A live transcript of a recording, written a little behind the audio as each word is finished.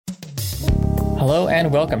Hello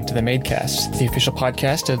and welcome to the Madecast, the official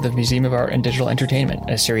podcast of the Museum of Art and Digital Entertainment,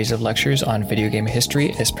 a series of lectures on video game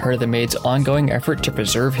history as part of the Made's ongoing effort to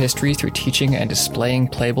preserve history through teaching and displaying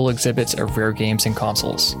playable exhibits of rare games and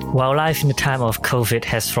consoles. While life in the time of COVID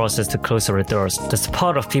has forced us to close our doors, the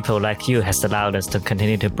support of people like you has allowed us to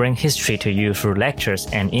continue to bring history to you through lectures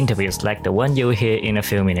and interviews like the one you'll hear in a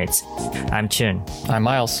few minutes. I'm Chun. I'm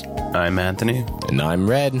Miles. I'm Anthony. And I'm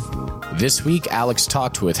Red. This week, Alex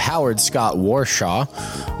talked with Howard Scott Warshaw,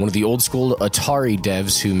 one of the old-school Atari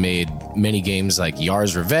devs who made many games like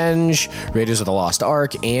Yar's Revenge, Raiders of the Lost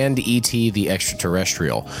Ark, and E.T. the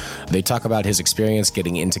Extraterrestrial. They talk about his experience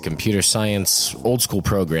getting into computer science, old-school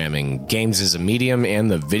programming, games as a medium,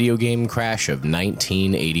 and the video game crash of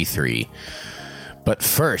 1983. But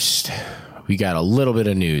first, we got a little bit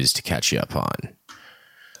of news to catch you up on.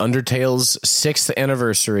 Undertale's 6th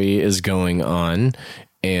anniversary is going on.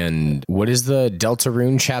 And what is the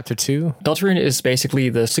Deltarune Chapter 2? Deltarune is basically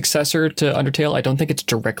the successor to Undertale. I don't think it's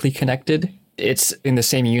directly connected. It's in the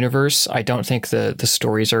same universe. I don't think the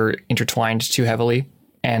stories are intertwined too heavily.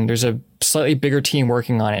 And there's a slightly bigger team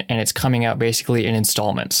working on it, and it's coming out basically in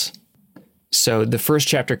installments. So the first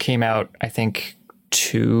chapter came out, I think,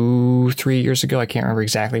 2-3 years ago. I can't remember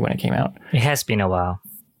exactly when it came out. It has been a while.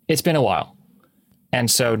 It's been a while.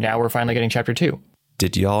 And so now we're finally getting Chapter 2.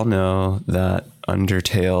 Did y'all know that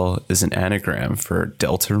Undertale is an anagram for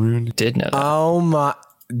Deltarune? Did know that. Oh my...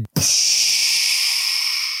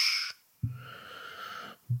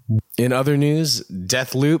 In other news,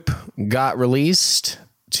 Deathloop got released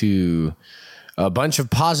to a bunch of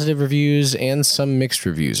positive reviews and some mixed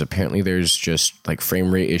reviews. Apparently there's just like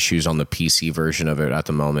frame rate issues on the PC version of it at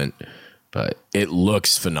the moment, but it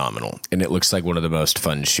looks phenomenal, and it looks like one of the most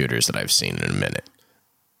fun shooters that I've seen in a minute.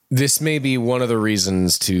 This may be one of the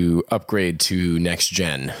reasons to upgrade to next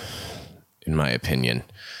gen, in my opinion.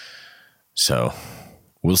 So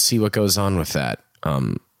we'll see what goes on with that.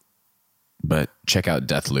 But check out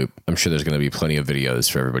Deathloop. I'm sure there's going to be plenty of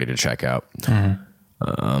videos for everybody to check out.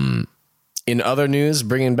 Mm-hmm. In other news,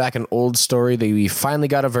 bringing back an old story, we finally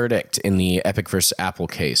got a verdict in the Epic vs. Apple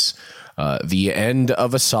case. The end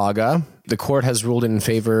of a saga. The court has ruled in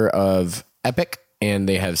favor of Epic, and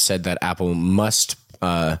they have said that Apple must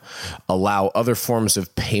allow other forms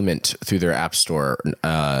of payment through their app store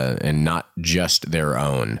and not just their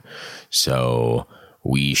own. So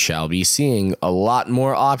we shall be seeing a lot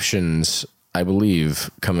more options, I believe,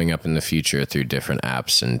 coming up in the future through different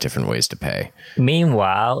apps and different ways to pay.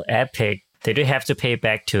 Meanwhile, Epic, they do have to pay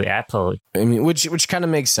back to Apple. I mean, which kind of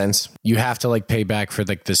makes sense. You have to like pay back for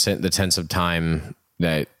like the tenths of time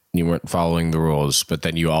that you weren't following the rules, but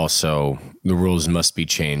then the rules must be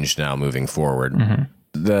changed now moving forward. Mm-hmm.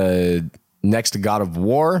 The next God of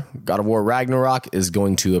War Ragnarok, is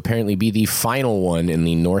going to apparently be the final one in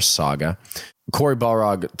the Norse saga. Corey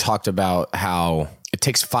Balrog talked about how it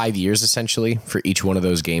takes 5 years essentially for each one of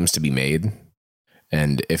those games to be made.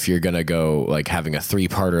 And if you're going to go like having a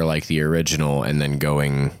 3-parter like the original and then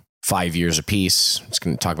going 5 years apiece, it's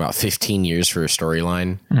going to talk about 15 years for a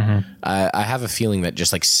storyline. Mm-hmm. I have a feeling that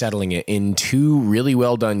just like settling it in 2 really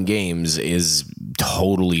well done games is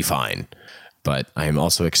totally fine. But I am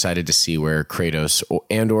also excited to see where Kratos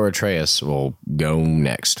and or Atreus will go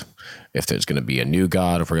next. If there's going to be a new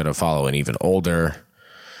god, if we're going to follow an even older,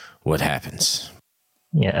 what happens?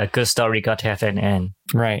 Yeah, a good story got to have an end.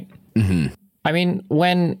 Right. Mm-hmm. I mean,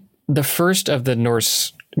 when the first of the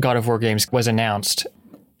Norse God of War games was announced,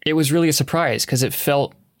 it was really a surprise because it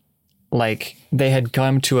felt like they had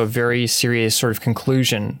come to a very serious sort of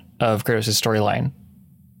conclusion of Kratos' storyline,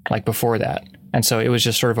 like before that. And so it was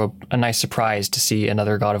just sort of a nice surprise to see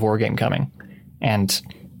another God of War game coming. And,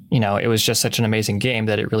 you know, it was just such an amazing game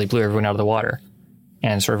that it really blew everyone out of the water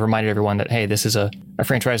and sort of reminded everyone that, hey, this is a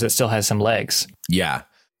franchise that still has some legs. Yeah.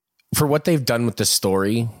 For what they've done with the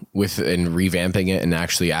story and revamping it and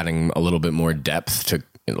actually adding a little bit more depth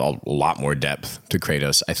a lot more depth to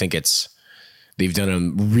Kratos, I think they've done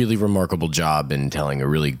a really remarkable job in telling a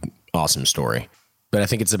really awesome story. But I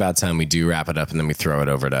think it's about time we do wrap it up and then we throw it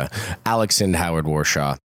over to Alex and Howard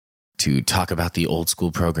Warshaw to talk about the old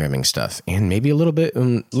school programming stuff and maybe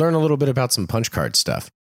learn a little bit about some punch card stuff.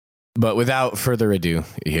 But without further ado,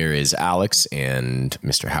 here is Alex and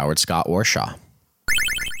Mr. Howard Scott Warshaw.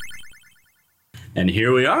 And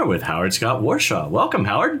here we are with Howard Scott Warshaw. Welcome,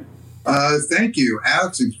 Howard. Thank you,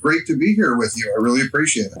 Alex. It's great to be here with you. I really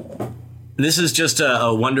appreciate it. This is just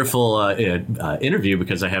a wonderful interview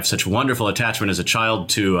because I have such wonderful attachment as a child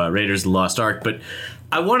to Raiders of the Lost Ark. But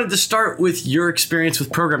I wanted to start with your experience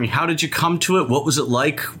with programming. How did you come to it? What was it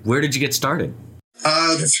like? Where did you get started?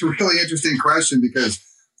 That's a really interesting question because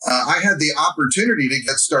I had the opportunity to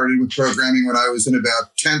get started with programming when I was in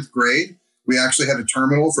about 10th grade. We actually had a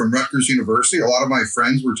terminal from Rutgers University. A lot of my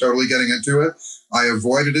friends were totally getting into it. I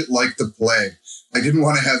avoided it like the plague. I didn't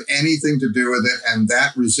want to have anything to do with it, and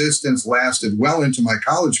that resistance lasted well into my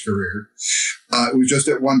college career. It was just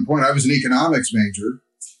at one point, I was an economics major,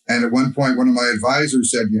 and at one point, one of my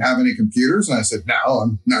advisors said, "You have any computers?" And I said, "No,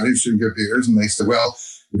 I'm not interested in computers." And they said, "Well,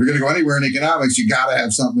 if you're going to go anywhere in economics, you got to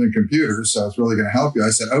have something in computers, so it's really going to help you." I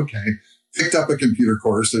said, "Okay." Picked up a computer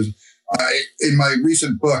course. In my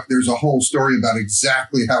recent book, there's a whole story about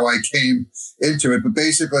exactly how I came into it. But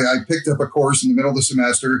basically, I picked up a course in the middle of the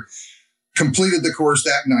semester, completed the course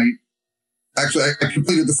that night. Actually, I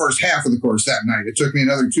completed the first half of the course that night. It took me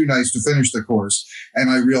another 2 nights to finish the course. And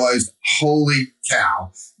I realized, holy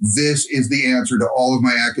cow, this is the answer to all of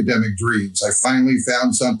my academic dreams. I finally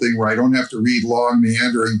found something where I don't have to read long,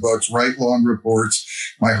 meandering books, write long reports.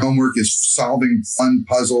 My homework is solving fun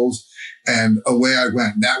puzzles. And away I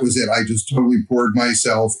went. That was it. I just totally poured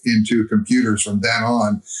myself into computers from then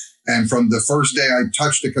on. And from the first day I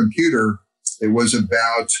touched a computer, it was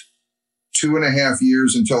about 2.5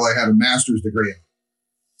 years until I had a master's degree.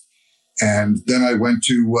 And then I went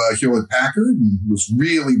to Hewlett Packard and was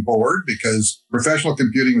really bored because professional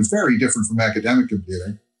computing was very different from academic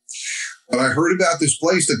computing. But I heard about this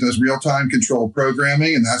place that does real-time control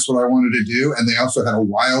programming, and that's what I wanted to do. And they also had a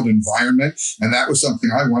wild environment, and that was something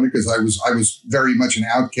I wanted because I was very much an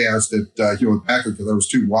outcast at Hewlett Packard because I was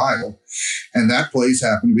too wild. And that place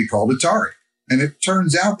happened to be called Atari. And it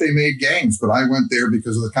turns out they made games, but I went there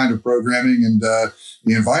because of the kind of programming and the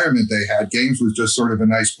environment they had. Games was just sort of a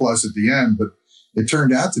nice plus at the end, but it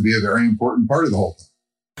turned out to be a very important part of the whole thing.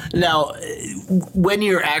 Now, when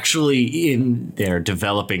you're actually in there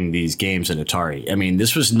developing these games in Atari, I mean,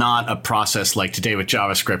 this was not a process like today with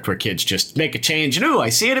JavaScript where kids just make a change and, I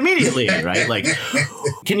see it immediately, right? Like,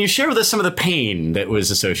 can you share with us some of the pain that was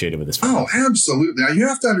associated with this? Oh, absolutely. Now, you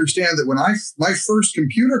have to understand that when my first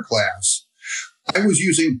computer class, I was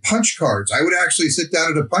using punch cards. I would actually sit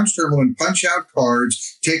down at a punch terminal and punch out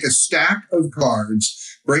cards, take a stack of cards,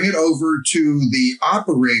 bring it over to the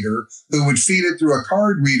operator who would feed it through a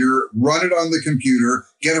card reader, run it on the computer,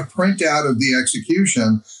 get a printout of the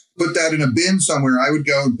execution, put that in a bin somewhere. I would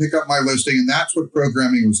go and pick up my listing, and that's what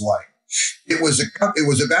programming was like. It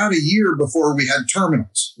was about a year before we had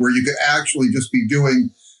terminals where you could actually just be doing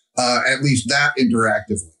at least that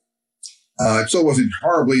interactively. It still wasn't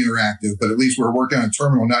horribly interactive, but at least we were working on a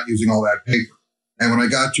terminal, not using all that paper. And when I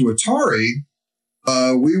got to Atari,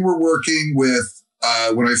 we were working with,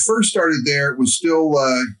 when I first started there, it was still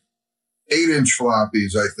 8-inch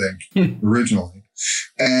floppies, I think, originally.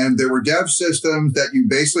 And there were dev systems that you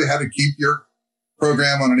basically had to keep your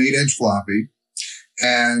program on an 8-inch floppy.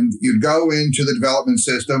 And you'd go into the development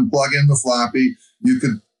system, plug in the floppy. You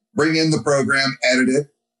could bring in the program, edit it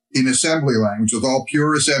in assembly language. It was all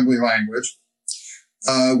pure assembly language.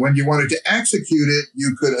 When you wanted to execute it,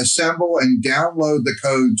 you could assemble and download the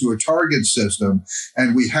code to a target system.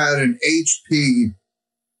 And we had an HP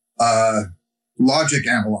logic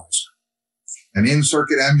analyzer, an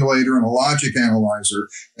in-circuit emulator and a logic analyzer.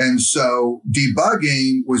 And so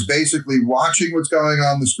debugging was basically watching what's going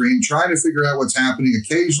on the screen, trying to figure out what's happening.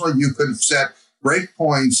 Occasionally, you could set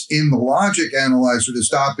breakpoints in the logic analyzer to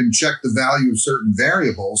stop and check the value of certain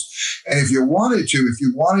variables. And if you wanted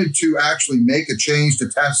to actually make a change to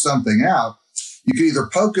test something out, you could either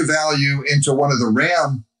poke a value into one of the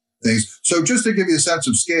RAM things. So just to give you a sense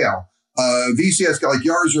of scale, VCS, like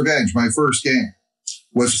Yar's Revenge, my first game,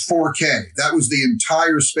 was 4K. That was the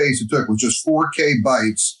entire space it took, was just 4K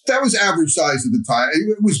bytes. That was average size at the time.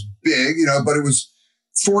 It was big, but it was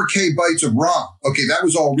 4K bytes of ROM. Okay, that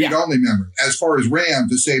was all read-only memory. As far as RAM,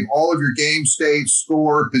 to save all of your game states,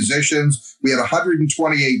 score, positions, we had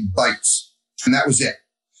 128 bytes, and that was it.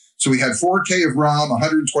 So we had 4K of ROM,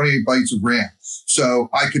 128 bytes of RAM. So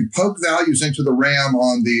I could poke values into the RAM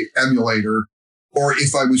on the emulator, or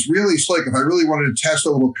if I was really slick, if I really wanted to test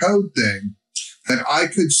a little code thing, then I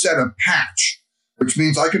could set a patch, which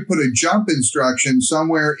means I could put a jump instruction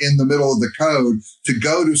somewhere in the middle of the code to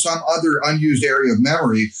go to some other unused area of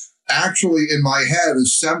memory, actually in my head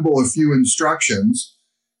assemble a few instructions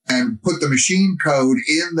and put the machine code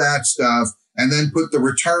in that stuff, and then put the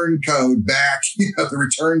return code back, the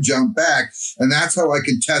return jump back. And that's how I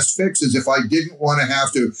could test fixes if I didn't want to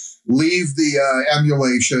have to leave the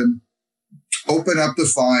emulation, open up the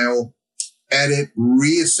file, edit,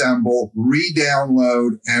 reassemble,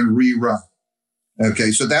 re-download, and rerun.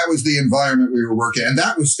 Okay, so that was the environment we were working, and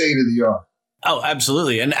that was state of the art. Oh,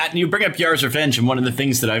 absolutely. And you bring up Yar's Revenge, and one of the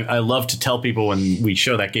things that I love to tell people when we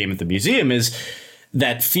show that game at the museum is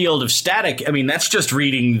that field of static, I mean, that's just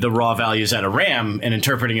reading the raw values out of RAM and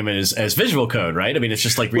interpreting them as visual code, right? I mean, it's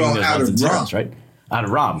just like reading those ones and zeros, right? Out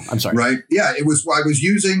of ROM. I'm sorry. Right. Yeah. I was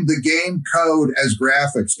using the game code as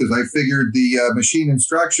graphics because I figured the machine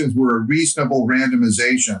instructions were a reasonable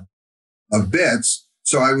randomization of bits.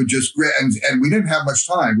 So I would just, and we didn't have much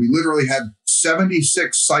time. We literally had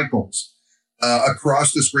 76 cycles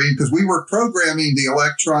across the screen because we were programming the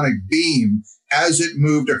electronic beam as it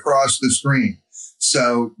moved across the screen.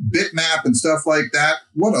 So bitmap and stuff like that,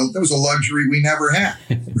 that was a luxury we never had.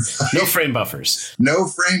 No frame buffers. No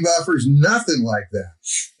frame buffers, nothing like that.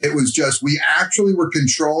 It was just, we actually were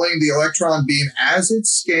controlling the electron beam as it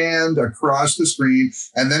scanned across the screen,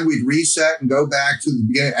 and then we'd reset and go back to the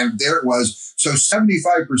beginning, and there it was. So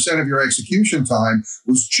 75% of your execution time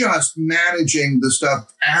was just managing the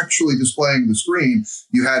stuff actually displaying the screen.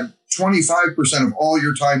 You had 25% of all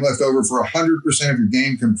your time left over for 100% of your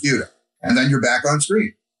game computing. And then you're back on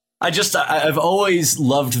screen. I've always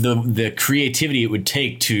loved the creativity it would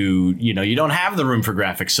take to, you don't have the room for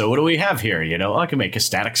graphics. So what do we have here? I can make a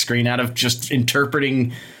static screen out of just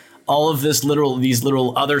interpreting all of these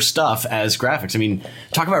little other stuff as graphics. I mean,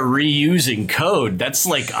 talk about reusing code. That's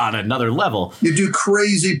like on another level. You do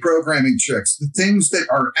crazy programming tricks, the things that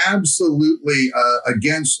are absolutely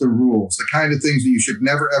against the rules, the kind of things that you should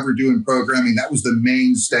never, ever do in programming. That was the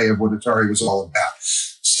mainstay of what Atari was all about.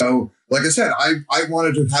 So, like I said, I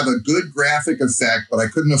wanted to have a good graphic effect, but I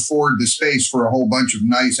couldn't afford the space for a whole bunch of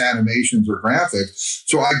nice animations or graphics.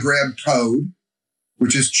 So I grabbed code,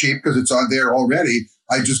 which is cheap because it's on there already.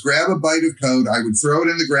 I just grab a byte of code. I would throw it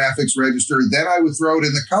in the graphics register. Then I would throw it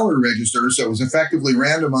in the color register. So it was effectively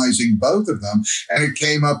randomizing both of them. And it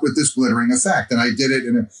came up with this glittering effect. And I did it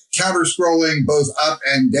in a counter scrolling both up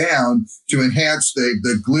and down to enhance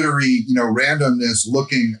the glittery, randomness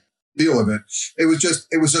looking feel of it. It was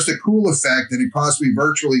just a cool effect, and it cost me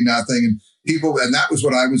virtually nothing. And that was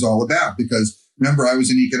what I was all about, because remember, I was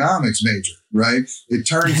an economics major, right? It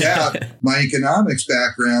turns out my economics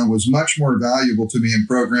background was much more valuable to me in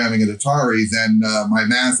programming at Atari than my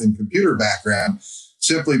math and computer background,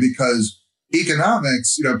 simply because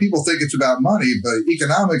economics, people think it's about money, but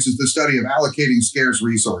economics is the study of allocating scarce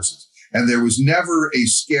resources. And there was never a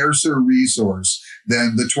scarcer resource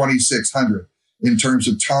than the 2600. In terms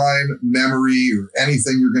of time, memory, or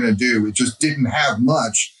anything you're going to do. It just didn't have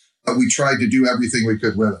much, but we tried to do everything we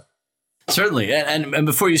could with it. Certainly. And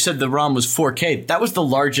before you said the ROM was 4K, that was the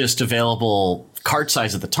largest available cart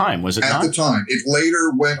size at the time, was it not? At the time. It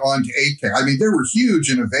later went on to 8K. I mean, there were huge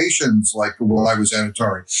innovations like while I was at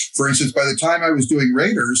Atari. For instance, by the time I was doing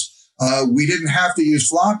Raiders, we didn't have to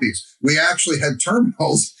use floppies. We actually had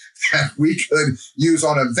terminals that we could use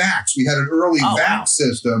on a VAX. We had an early VAX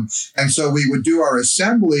system. And so we would do our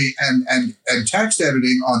assembly and text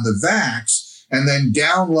editing on the VAX and then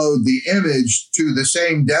download the image to the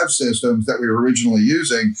same dev systems that we were originally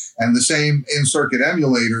using and the same in-circuit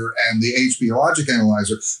emulator and the HP logic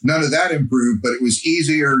analyzer. None of that improved, but it was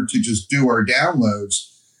easier to just do our downloads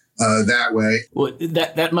that way. Well,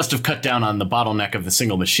 that must have cut down on the bottleneck of the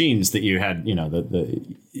single machines that you had,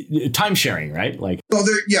 the time sharing, right? Well,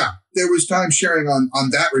 there was time sharing on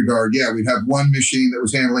that regard. Yeah, we'd have one machine that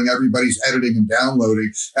was handling everybody's editing and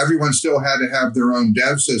downloading. Everyone still had to have their own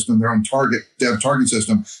dev system, their own dev target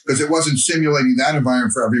system, because it wasn't simulating that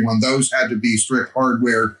environment for everyone. Those had to be strict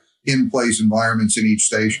hardware in-place environments in each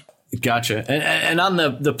station. Gotcha. And on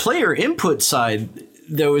the player input side,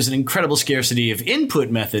 there was an incredible scarcity of input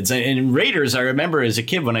methods. And in Raiders, I remember as a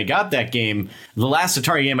kid when I got that game, the last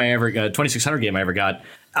Atari game I ever got, 2600 game I ever got,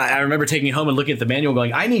 I remember taking it home and looking at the manual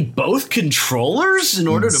going, I need both controllers in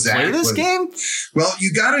order to play this game? Well,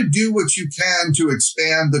 you got to do what you can to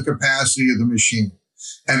expand the capacity of the machine.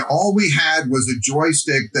 And all we had was a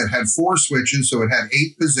joystick that had 4 switches, so it had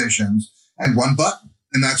 8 positions and 1 button.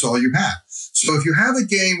 And that's all you had. So if you have a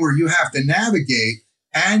game where you have to navigate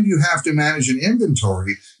and you have to manage an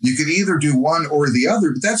inventory, you can either do one or the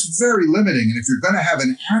other, but that's very limiting. And if you're going to have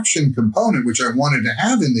an action component, which I wanted to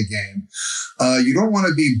have in the game, you don't want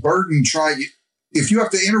to be burdened if you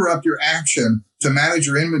have to interrupt your action to manage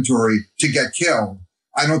your inventory to get killed.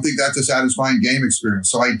 I don't think that's a satisfying game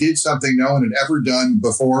experience. So I did something no one had ever done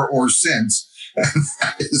before or since, and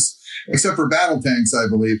that is, except for battle tanks, I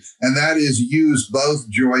believe, and that is use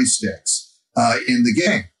both joysticks in the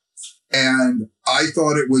game. And I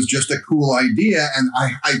thought it was just a cool idea. And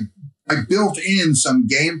I built in some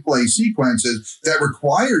gameplay sequences that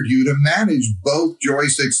required you to manage both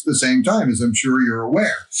joysticks at the same time, as I'm sure you're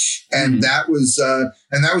aware. And that was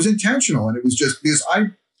intentional. And it was just because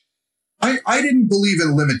I didn't believe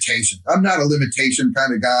in limitation. I'm not a limitation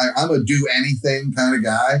kind of guy. I'm a do anything kind of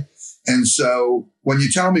guy. And so when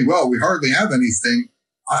you tell me, well, we hardly have anything,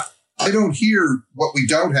 I don't hear what we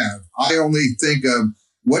don't have. I only think of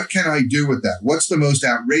what can I do with that? What's the most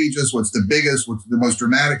outrageous? What's the biggest? What's the most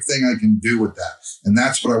dramatic thing I can do with that? And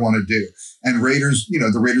that's what I want to do. And Raiders,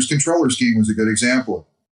 the Raiders controller scheme was a good example of it.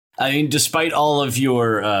 I mean, despite all of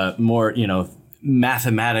your more,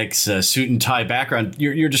 mathematics suit and tie background,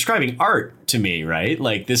 you're describing art to me, right?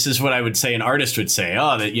 Like, this is what I would say an artist would say.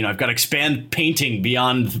 Oh, that I've got to expand painting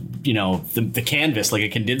beyond the canvas, like a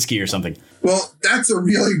Kandinsky or something. Well, that's a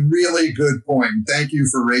really, really good point. Thank you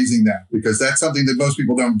for raising that, because that's something that most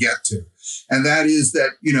people don't get to. And that is that,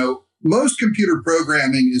 most computer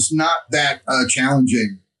programming is not that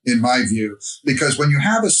challenging, in my view, because when you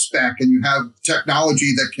have a spec and you have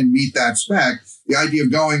technology that can meet that spec, the idea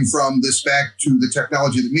of going from the spec to the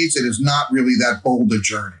technology that meets it is not really that bold a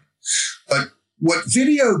journey. But what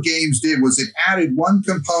video games did was it added one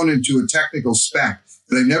component to a technical spec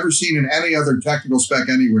that I've never seen in any other technical spec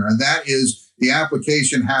anywhere, and that is the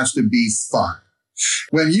application has to be fun.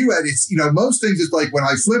 When you edit, most things it's like when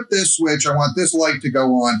I flip this switch, I want this light to go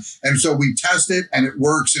on. And so we test it and it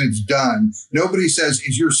works and it's done. Nobody says,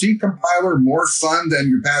 is your C compiler more fun than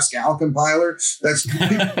your Pascal compiler?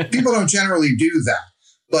 People don't generally do that.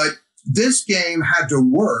 But this game had to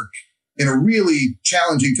work in a really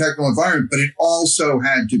challenging technical environment, but it also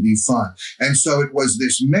had to be fun. And so it was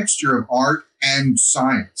this mixture of art and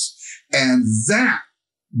science. And that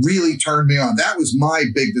really turned me on. That was my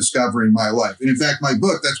big discovery in my life. And in fact, my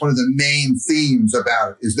book, that's one of the main themes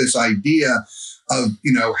about it, is this idea of,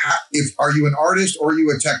 are you an artist or are you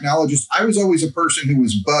a technologist? I was always a person who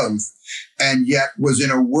was both, and yet was in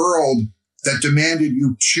a world that demanded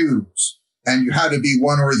you choose, and you had to be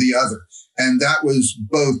one or the other. And that was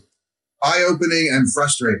both eye-opening and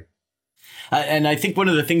frustrating. And I think one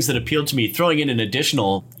of the things that appealed to me, throwing in an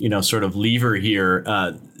additional, sort of lever here,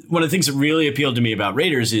 one of the things that really appealed to me about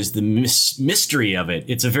Raiders is the mystery of it.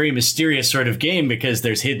 It's a very mysterious sort of game because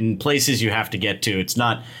there's hidden places you have to get to. It's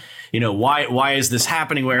not, why is this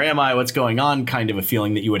happening? Where am I? What's going on? Kind of a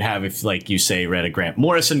feeling that you would have if, like you say, read a Grant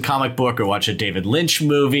Morrison comic book or watch a David Lynch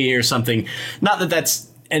movie or something. Not that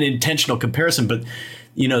that's an intentional comparison, but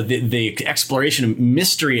the exploration of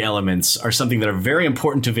mystery elements are something that are very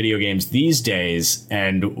important to video games these days.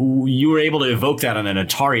 And you were able to evoke that on an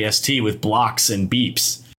Atari ST with blocks and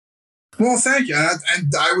beeps. Well, thank you.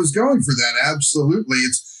 And I was going for that. Absolutely.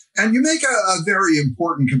 And you make a very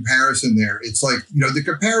important comparison there. It's like, the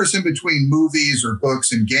comparison between movies or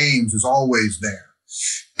books and games is always there.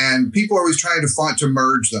 And people are always trying to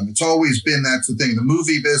merge them. It's always been, that's the thing. The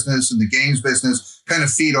movie business and the games business kind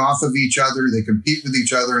of feed off of each other. They compete with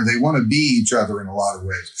each other and they want to be each other in a lot of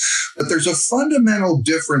ways. But there's a fundamental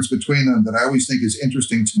difference between them that I always think is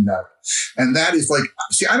interesting to note. And that is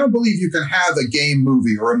I don't believe you can have a game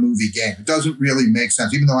movie or a movie game. It doesn't really make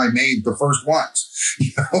sense, even though I made the first ones.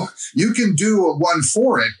 You can do a one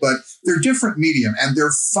for it, but they're different medium and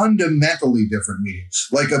they're fundamentally different medium.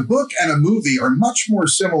 Like a book and a movie are much more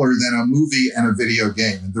similar than a movie and a video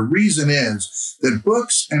game. And the reason is that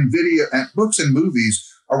books and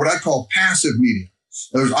movies are what I call passive media.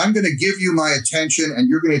 In other words, I'm going to give you my attention and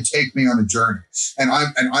you're going to take me on a journey. And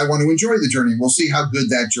I want to enjoy the journey. We'll see how good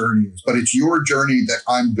that journey is. But it's your journey that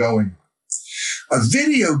I'm going on. A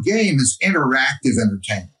video game is interactive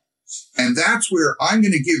entertainment. And that's where I'm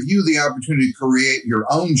going to give you the opportunity to create your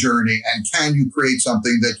own journey. And can you create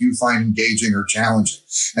something that you find engaging or challenging?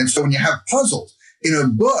 And so when you have puzzles in a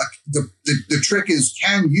book, the trick is,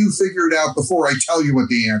 can you figure it out before I tell you what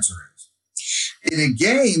the answer is? In a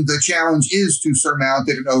game, the challenge is to surmount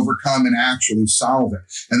it and overcome and actually solve it.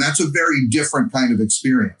 And that's a very different kind of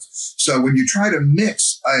experience. So when you try to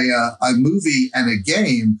mix a movie and a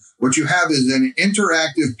game, what you have is an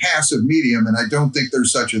interactive passive medium. And I don't think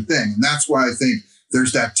there's such a thing. And that's why I think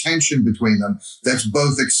there's that tension between them that's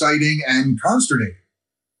both exciting and consternating.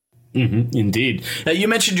 Mm-hmm, indeed. You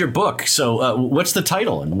mentioned your book. So what's the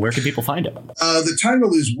title and where can people find it? The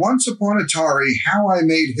title is Once Upon Atari, How I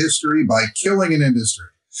Made History by Killing an Industry.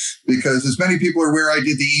 Because as many people are aware, I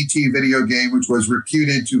did the E.T. video game, which was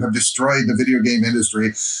reputed to have destroyed the video game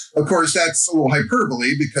industry. Of course, that's a little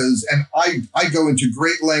hyperbole and I go into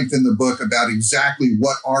great length in the book about exactly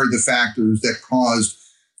what are the factors that caused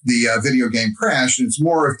the video game crash. And it's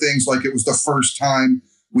more of things like it was the first time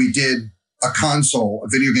we did a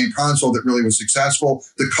video game console that really was successful,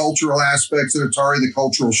 the cultural aspects of Atari, the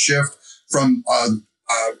cultural shift from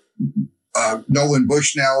Nolan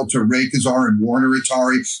Bushnell to Ray Kazar and Warner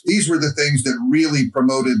Atari. These were the things that really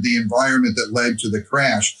promoted the environment that led to the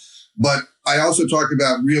crash. But I also talk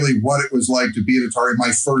about really what it was like to be at Atari,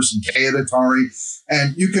 my first day at Atari.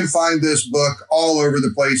 And you can find this book all over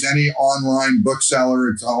the place, any online bookseller.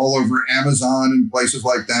 It's all over Amazon and places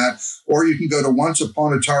like that. Or you can go to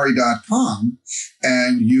onceuponatari.com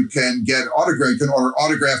and you can get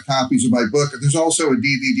autographed copies of my book. There's also a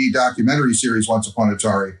DVD documentary series, Once Upon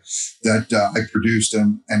Atari, that I produced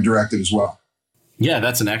and directed as well. Yeah,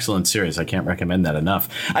 that's an excellent series. I can't recommend that enough.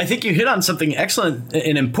 I think you hit on something excellent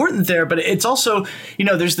and important there, but it's also,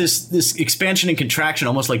 there's this expansion and contraction,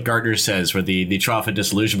 almost like Gartner says, where the trough of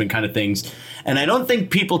disillusionment kind of things. And I don't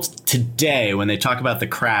think people today, when they talk about the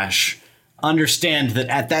crash, understand that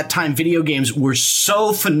at that time, video games were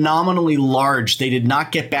so phenomenally large, they did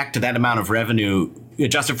not get back to that amount of revenue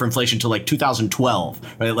adjusted for inflation till like 2012,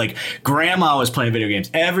 right? Like grandma was playing video games.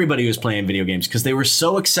 Everybody was playing video games because they were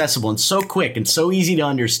so accessible and so quick and so easy to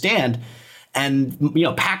understand. And,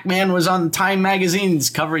 Pac-Man was on Time Magazine's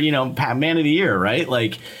cover, Man of the Year, right?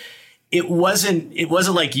 Like it wasn't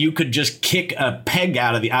like you could just kick a peg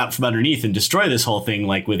out from underneath and destroy this whole thing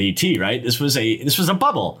like with ET, right? This was a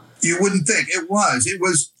bubble. You wouldn't think it was. It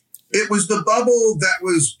was the bubble that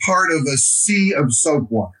was part of a sea of soap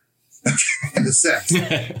water. In a sense.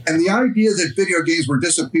 And the idea that video games were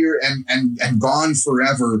disappear and gone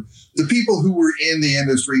forever, the people who were in the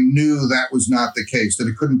industry knew that was not the case, that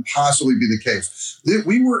it couldn't possibly be the case. That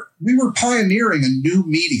we were pioneering a new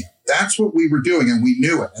medium. That's what we were doing, and we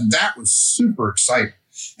knew it. And that was super exciting.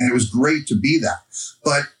 And it was great to be that.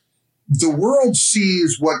 But the world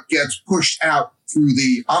sees what gets pushed out through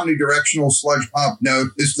the omnidirectional sludge pump node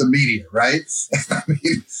is the media, right?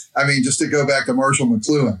 I mean, just to go back to Marshall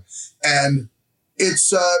McLuhan. And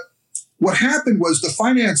it's what happened was the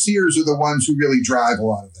financiers are the ones who really drive a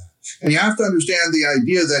lot of that. And you have to understand the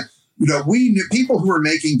idea that, we knew, people who were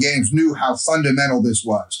making games knew how fundamental this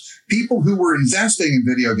was. People who were investing in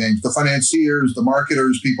video games, the financiers, the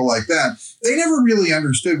marketers, people like that, they never really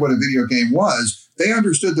understood what a video game was. They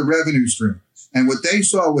understood the revenue stream. And what they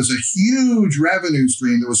saw was a huge revenue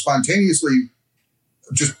stream that was spontaneously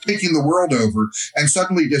just taking the world over and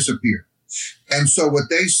suddenly disappeared. And so what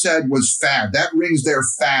they said was fad. That rings their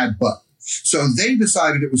fad button. So they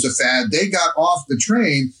decided it was a fad. They got off the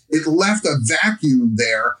train. It left a vacuum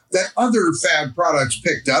there that other fad products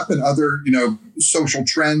picked up and other, social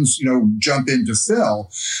trends, jump in to fill.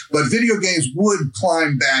 But video games would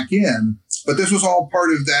climb back in. But this was all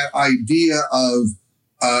part of that idea of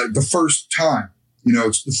the first time.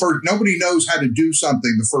 It's the first. Nobody knows how to do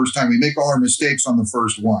something the first time. We make all our mistakes on the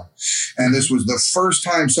first one. And this was the first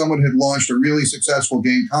time someone had launched a really successful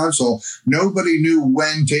game console. Nobody knew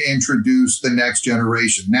when to introduce the next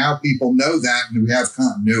generation. Now people know that, and we have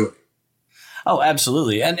continuity. Oh,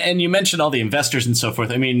 absolutely. And you mentioned all the investors and so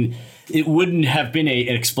forth. I mean, it wouldn't have been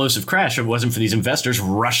an explosive crash if it wasn't for these investors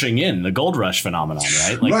rushing in, the gold rush phenomenon,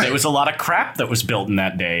 right? Like There was a lot of crap that was built in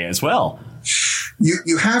that day as well.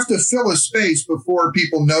 You have to fill a space before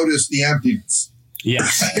people notice the emptiness.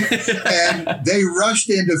 Yes. And they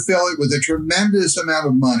rushed in to fill it with a tremendous amount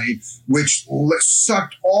of money, which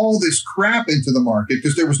sucked all this crap into the market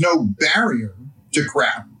because there was no barrier to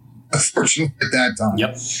crap, unfortunately, at that time.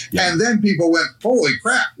 Yep. And then people went, holy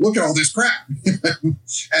crap, look at all this crap.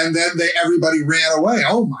 And then everybody ran away.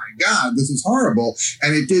 Oh, my God, this is horrible.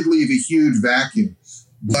 And it did leave a huge vacuum.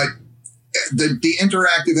 But the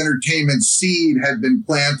interactive entertainment seed had been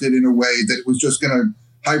planted in a way that it was just going to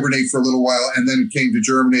hibernate for a little while, and then it came to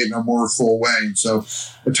germinate in a more full way. And so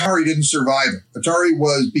Atari didn't survive it. Atari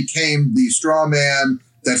became the straw man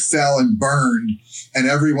that fell and burned, and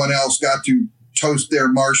everyone else got to toast their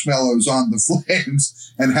marshmallows on the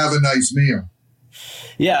flames and have a nice meal.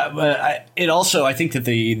 Yeah, but I think that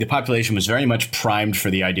the population was very much primed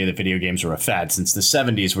for the idea that video games were a fad, since the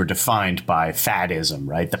 70s were defined by fadism,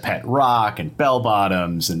 right? The pet rock and bell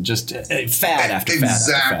bottoms and just fad after fad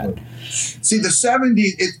after fad. See, the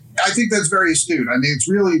 70s, I think that's very astute. I mean, it's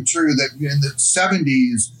really true that in the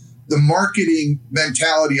 70s, the marketing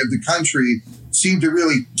mentality of the country seemed to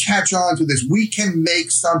really catch on to this. We can make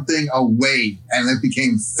something a wave, and it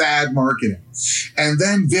became fad marketing. And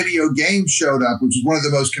then video games showed up, which was one of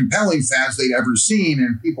the most compelling fads they'd ever seen,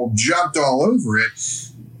 and people jumped all over it.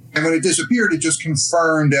 And when it disappeared, it just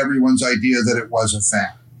confirmed everyone's idea that it was a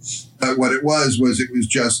fad. But what it was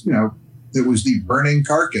just, it was the burning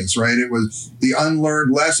carcass, right? It was the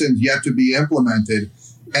unlearned lessons yet to be implemented.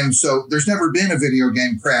 And so there's never been a video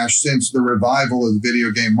game crash since the revival of the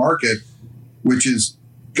video game market, which is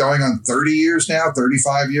going on 30 years now,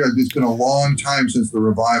 35 years. It's been a long time since the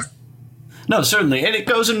revival. No, certainly, and it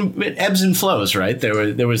goes in it ebbs and flows, right?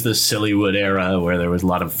 There was the Sillywood era where there was a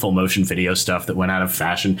lot of full motion video stuff that went out of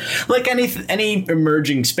fashion. Like any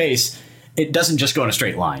emerging space, it doesn't just go in a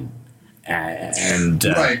straight line. Right,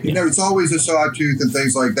 it's always a sawtooth and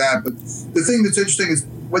things like that. But the thing that's interesting is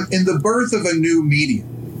when in the birth of a new medium,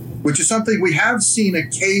 which is something we have seen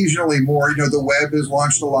occasionally more. The web has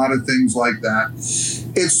launched a lot of things like that.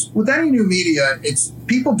 It's with any new media,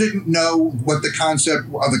 people didn't know what the concept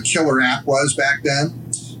of a killer app was back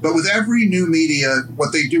then. But with every new media,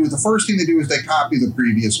 what they do, the first thing they do is they copy the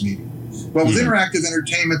previous media. Well, with interactive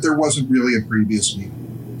entertainment, there wasn't really a previous media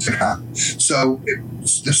to copy. So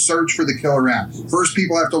it's the search for the killer app. First,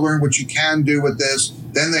 people have to learn what you can do with this.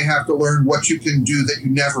 Then they have to learn what you can do that you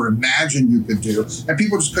never imagined you could do. And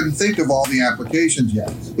people just couldn't think of all the applications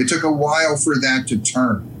yet. It took a while for that to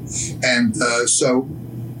turn. And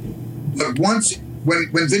but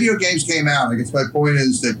when video games came out, I guess my point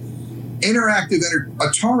is that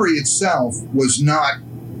Atari itself was not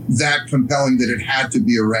that compelling that it had to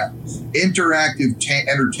be around. Interactive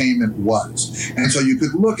entertainment was. And so you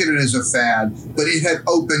could look at it as a fad, but it had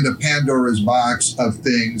opened a Pandora's box of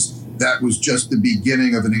things that was just the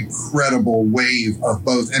beginning of an incredible wave of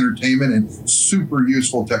both entertainment and super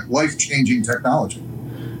useful life-changing technology.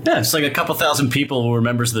 Yeah, it's like a couple thousand people who were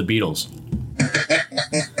members of the Beatles.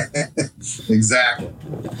 Exactly.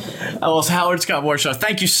 Well, Howard Scott Warshaw,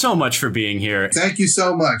 thank you so much for being here. Thank you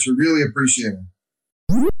so much. I really appreciate it.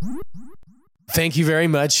 Thank you very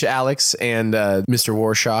much, Alex and Mr.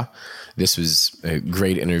 Warshaw. This was a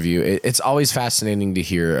great interview. It's always fascinating to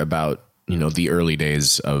hear about, the early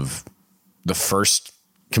days of the first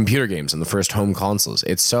computer games and the first home consoles.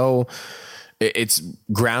 It's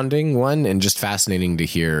grounding, and just fascinating to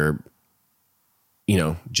hear,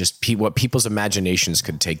 just what people's imaginations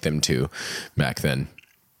could take them to back then.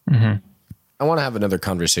 Mm-hmm. I want to have another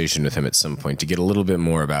conversation with him at some point to get a little bit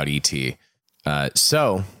more about E.T.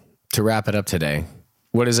 So to wrap it up today,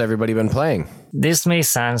 what has everybody been playing? This may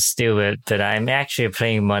sound stupid, but I'm actually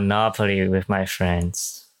playing Monopoly with my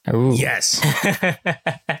friends. Ooh. Yes.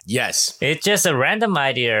 Yes. It's just a random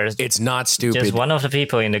idea. It's not stupid. Just one of the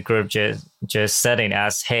people in the group just setting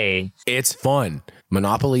us, hey. It's fun.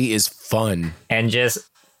 Monopoly is fun. And just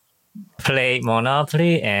play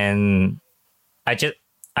Monopoly. And I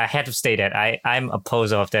had to say that I'm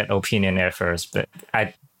opposed of that opinion at first, but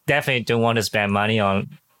I definitely don't want to spend money on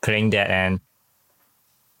playing that, and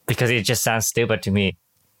because it just sounds stupid to me.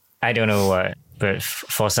 I don't know what, but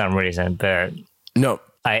for some reason, but no.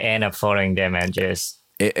 I end up following them and just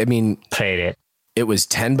played it. It was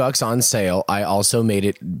 $10 on sale. I also made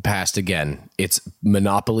it past again.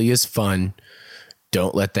 Monopoly is fun.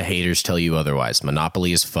 Don't let the haters tell you otherwise.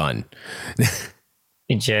 Monopoly is fun.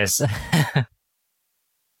 It just,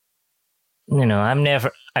 I'm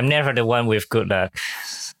never the one with good luck.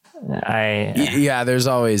 Yeah, there's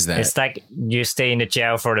always that. It's like you stay in the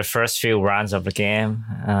jail for the first few rounds of the game.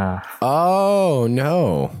 Oh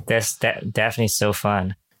no, that's definitely so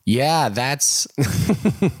fun. Yeah, that's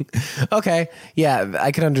okay. Yeah,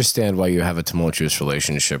 I can understand why you have a tumultuous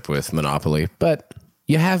relationship with Monopoly, but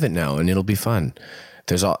you have it now, and it'll be fun.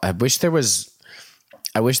 I wish there was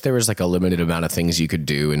like a limited amount of things you could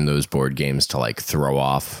do in those board games to like throw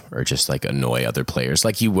off or just like annoy other players,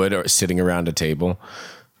 like you would sitting around a table.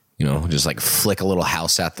 Just like flick a little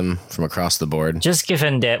house at them from across the board. Just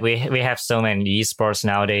given that we have so many esports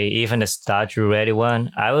nowadays, even the Stardew Ready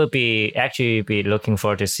one, I would be looking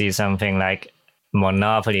forward to see something like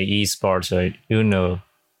Monopoly esports or Uno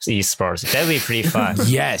esports. That would be pretty fun.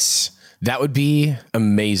 Yes, that would be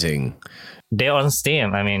amazing. They're on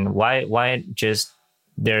Steam. I mean, why just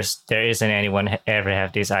there isn't anyone ever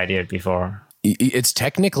have this idea before? It's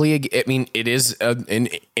technically, it is an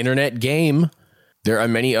internet game. There are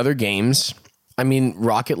many other games. I mean,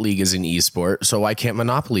 Rocket League is an esport, so why can't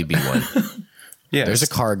Monopoly be one? Yeah, there's a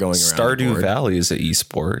car going around. Stardew Valley is an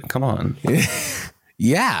esport. Come on.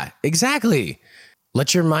 Yeah, exactly.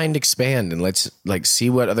 Let your mind expand and let's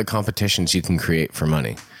see what other competitions you can create for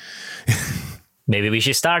money. Maybe we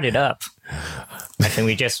should start it up. I think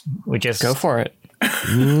we just go for it.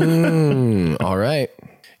 All right.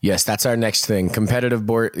 Yes, that's our next thing. Competitive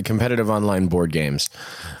online board games.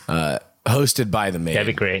 Hosted by the Maid. That'd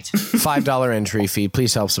be great. $5 entry fee.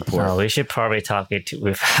 Please help support. Oh, we should probably talk it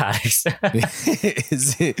with Alex.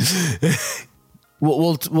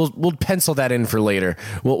 We'll pencil that in for later.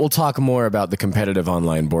 We'll talk more about the competitive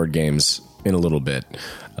online board games in a little bit,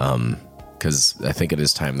 because I think it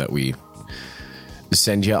is time that we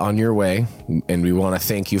send you on your way. And we want to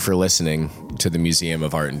thank you for listening to the Museum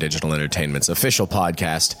of Art and Digital Entertainment's official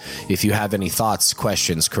podcast. If you have any thoughts,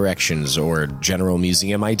 questions, corrections, or general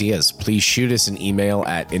museum ideas, please shoot us an email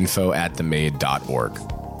at info@themade.org.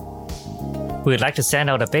 We'd like to send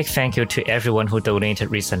out a big thank you to everyone who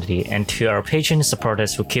donated recently and to our patron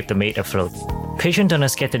supporters who keep the Made afloat. Patron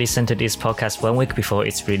donors get to listen to this podcast 1 week before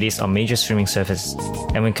it's released on major streaming services,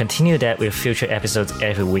 and we continue that with future episodes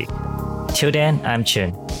every week. Till then, I'm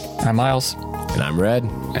Chun. I'm Miles. And I'm Red.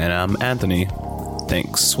 And I'm Anthony.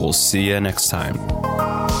 Thanks. We'll see you next time.